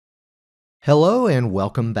Hello and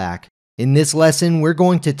welcome back. In this lesson, we're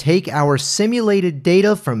going to take our simulated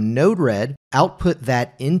data from NodeRED, output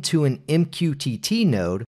that into an MQTT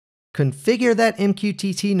node, configure that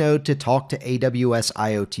MQTT node to talk to AWS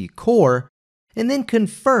IoT Core, and then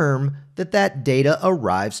confirm that that data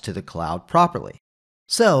arrives to the cloud properly.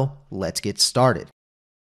 So let's get started.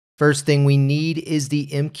 First thing we need is the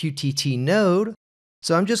MQTT node.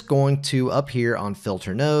 So I'm just going to, up here on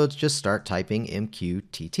Filter Nodes, just start typing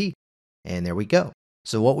MQTT. And there we go.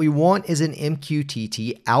 So what we want is an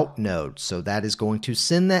MQTT out node. So that is going to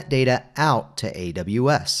send that data out to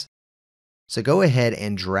AWS. So go ahead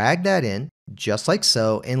and drag that in just like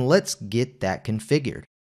so, and let's get that configured.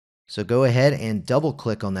 So go ahead and double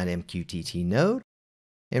click on that MQTT node.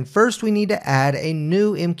 And first we need to add a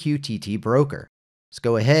new MQTT broker. Let's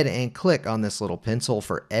go ahead and click on this little pencil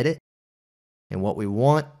for edit. And what we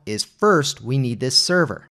want is first we need this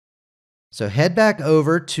server. So head back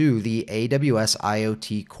over to the AWS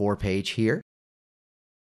IoT Core page here.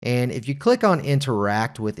 And if you click on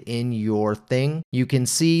Interact within your thing, you can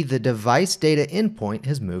see the device data endpoint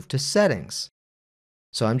has moved to Settings.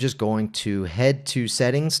 So I'm just going to head to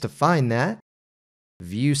Settings to find that,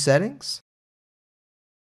 View Settings.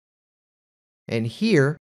 And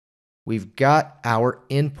here, we've got our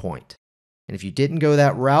endpoint. And if you didn't go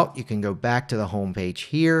that route, you can go back to the home page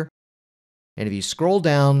here. And if you scroll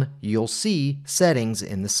down, you'll see Settings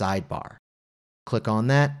in the sidebar. Click on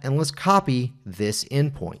that and let's copy this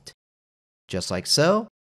endpoint. Just like so.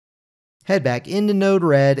 Head back into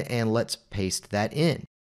NodeRED and let's paste that in.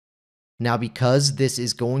 Now because this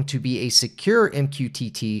is going to be a secure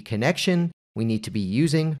MQTT connection, we need to be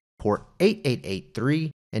using port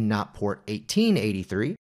 8883 and not port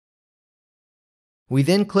 1883. We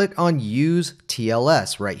then click on Use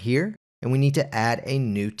TLS right here. And we need to add a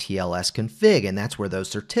new TLS config, and that's where those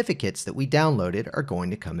certificates that we downloaded are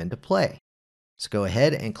going to come into play. So go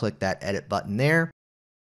ahead and click that edit button there.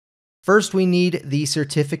 First, we need the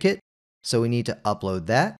certificate, so we need to upload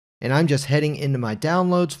that. And I'm just heading into my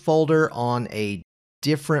downloads folder on a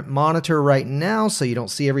different monitor right now, so you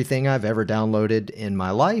don't see everything I've ever downloaded in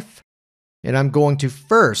my life. And I'm going to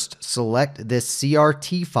first select this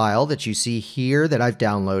CRT file that you see here that I've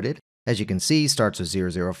downloaded. As you can see, starts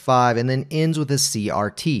with 005 and then ends with a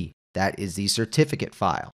CRT. That is the certificate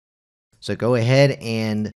file. So go ahead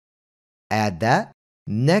and add that.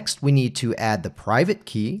 Next, we need to add the private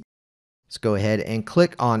key. Let's go ahead and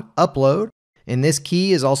click on Upload. And this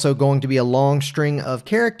key is also going to be a long string of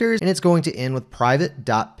characters, and it's going to end with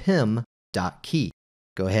private.pim.key.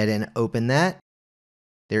 Go ahead and open that.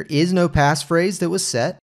 There is no passphrase that was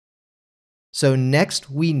set. So next,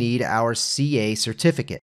 we need our CA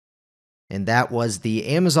certificate. And that was the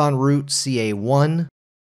Amazon root CA1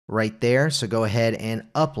 right there. So go ahead and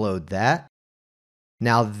upload that.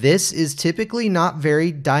 Now this is typically not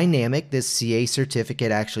very dynamic. This CA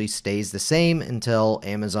certificate actually stays the same until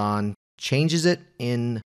Amazon changes it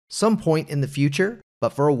in some point in the future.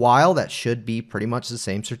 But for a while, that should be pretty much the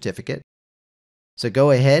same certificate. So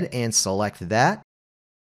go ahead and select that.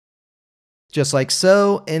 Just like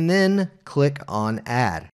so, and then click on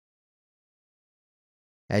Add.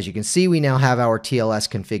 As you can see, we now have our TLS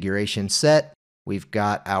configuration set. We've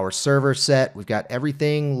got our server set. We've got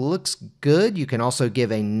everything looks good. You can also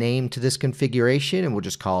give a name to this configuration, and we'll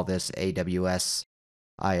just call this AWS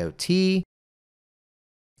IoT.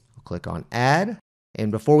 We'll click on Add.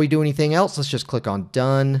 And before we do anything else, let's just click on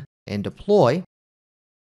Done and Deploy.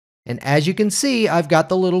 And as you can see, I've got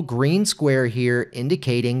the little green square here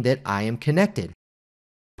indicating that I am connected.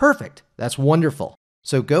 Perfect. That's wonderful.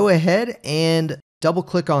 So go ahead and double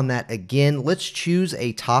click on that again. Let's choose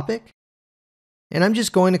a topic. And I'm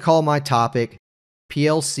just going to call my topic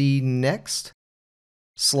PLC Next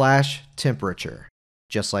 / temperature,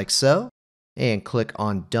 just like so. And click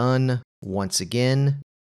on Done once again.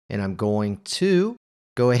 And I'm going to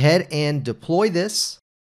go ahead and deploy this.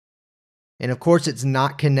 And of course, it's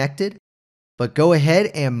not connected, but go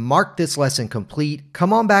ahead and mark this lesson complete.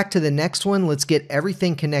 Come on back to the next one. Let's get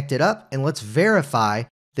everything connected up and let's verify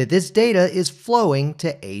that this data is flowing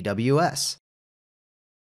to AWS.